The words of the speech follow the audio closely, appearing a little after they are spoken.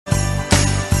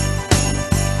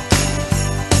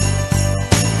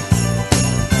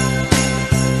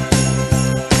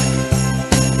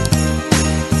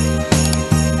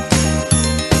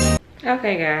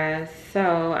Okay guys,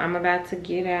 so I'm about to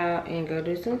get out and go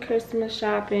do some Christmas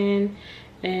shopping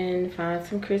and find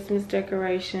some Christmas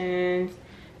decorations,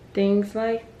 things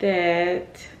like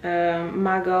that.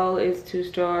 My goal is to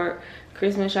start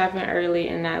Christmas shopping early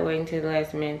and not wait until the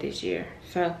last minute this year.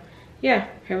 So yeah,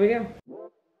 here we go.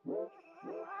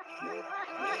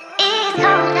 It's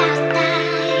cold outside,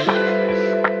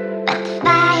 but the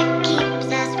fire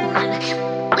keeps us warm.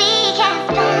 We can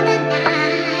spend the night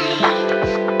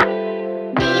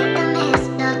beneath the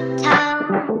mistletoe.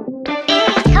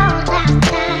 It's cold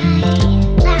outside,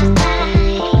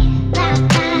 outside, outside, outside.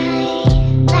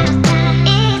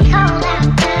 It's cold outside,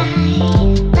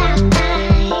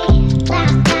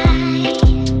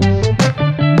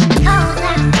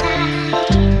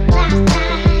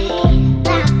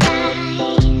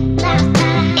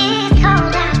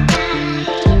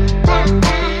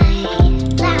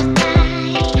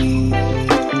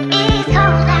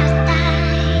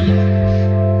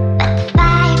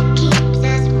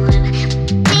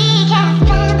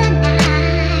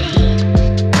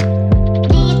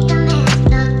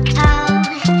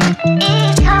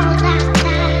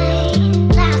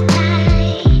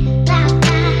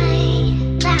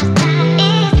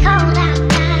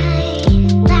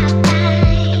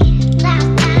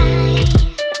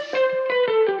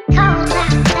 Cold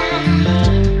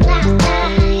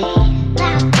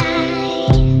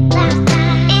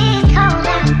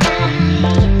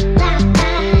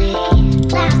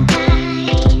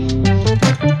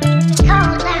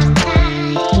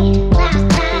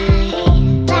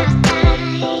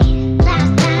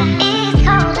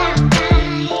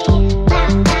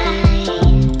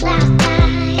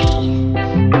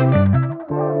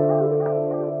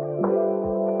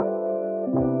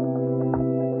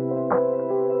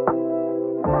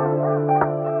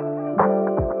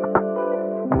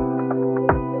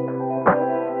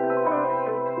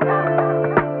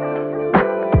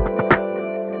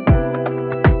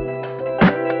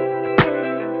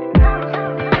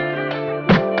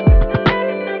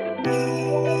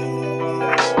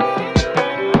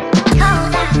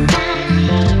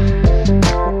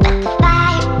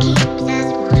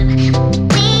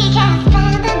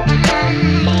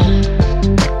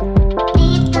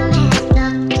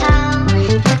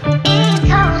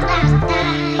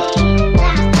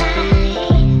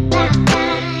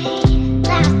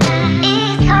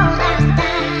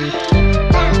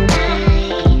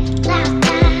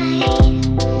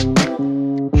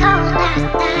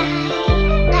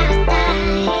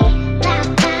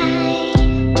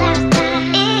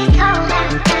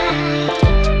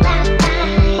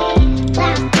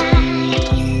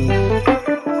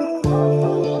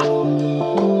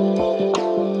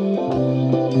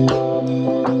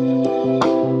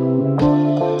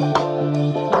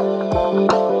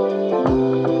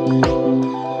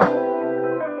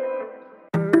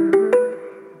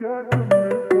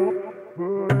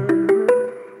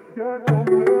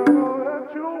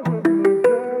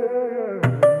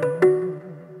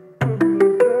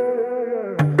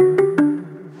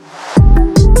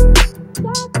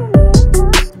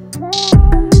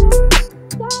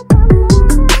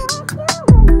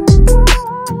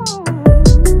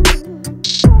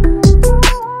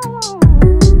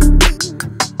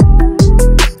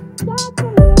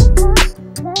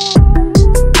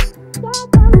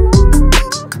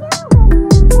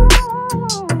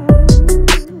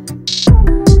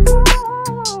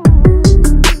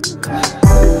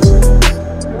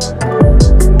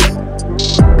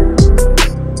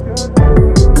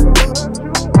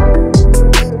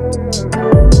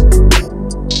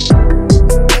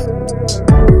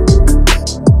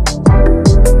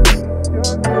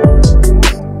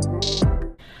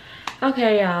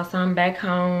Okay y'all, so I'm back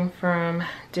home from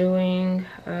doing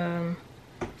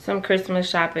some Christmas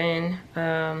shopping.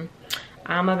 I'm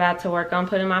about to work on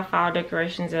putting my fall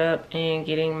decorations up and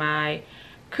getting my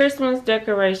Christmas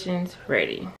decorations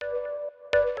ready.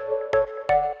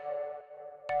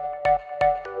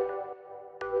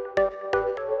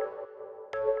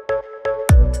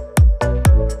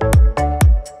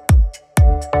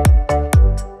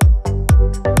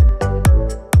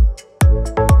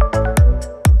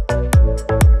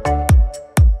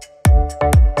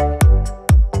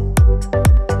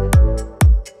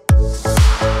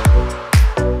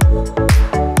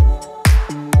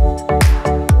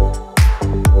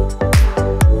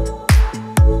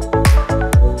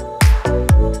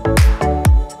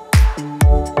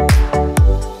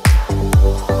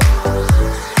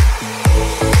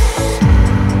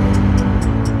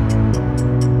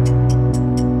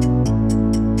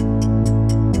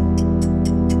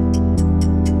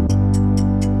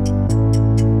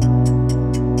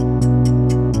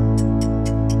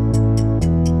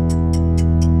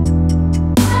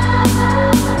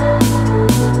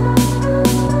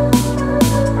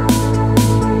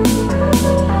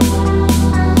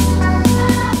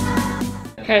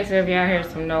 Okay, so if y'all hear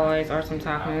some noise or some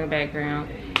talking in the background,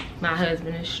 my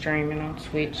husband is streaming on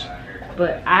Twitch.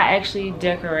 But I actually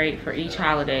decorate for each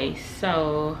holiday.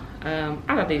 So I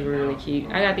thought these were really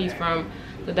cute. I got these from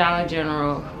the Dollar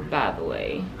General, by the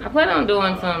way. I plan on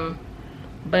doing some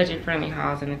budget-friendly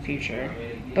hauls in the future.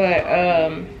 But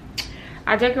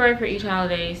I decorate for each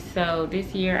holiday. So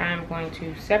this year I'm going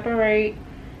to separate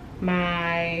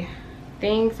my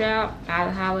things out by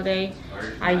the holiday.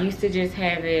 I used to just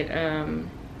have it,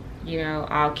 you know,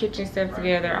 all kitchen stuff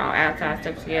together, all outside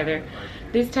stuff together.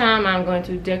 This time I'm going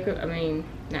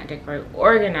to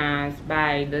organize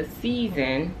by the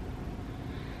season.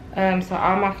 So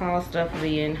all my fall stuff will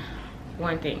be in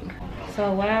one thing.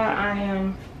 So while I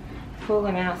am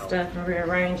pulling out stuff and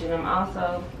rearranging, I'm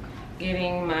also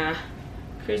getting my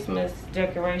Christmas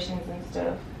decorations and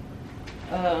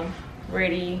stuff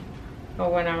ready for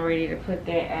when I'm ready to put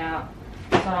that out,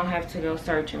 so I don't have to go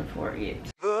searching for it.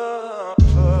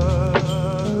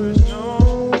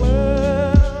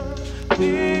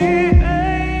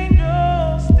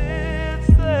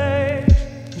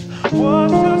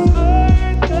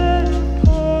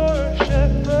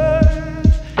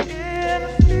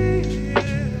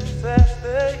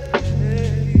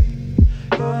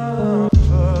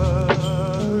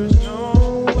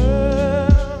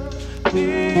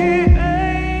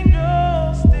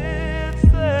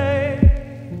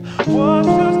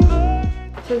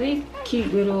 So these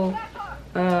cute little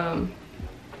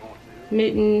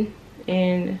mitten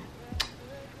and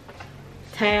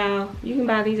towel, you can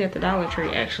buy these at the Dollar Tree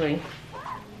actually.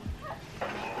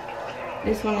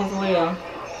 This one as well.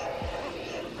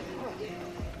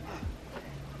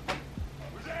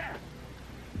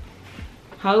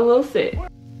 Whole little set.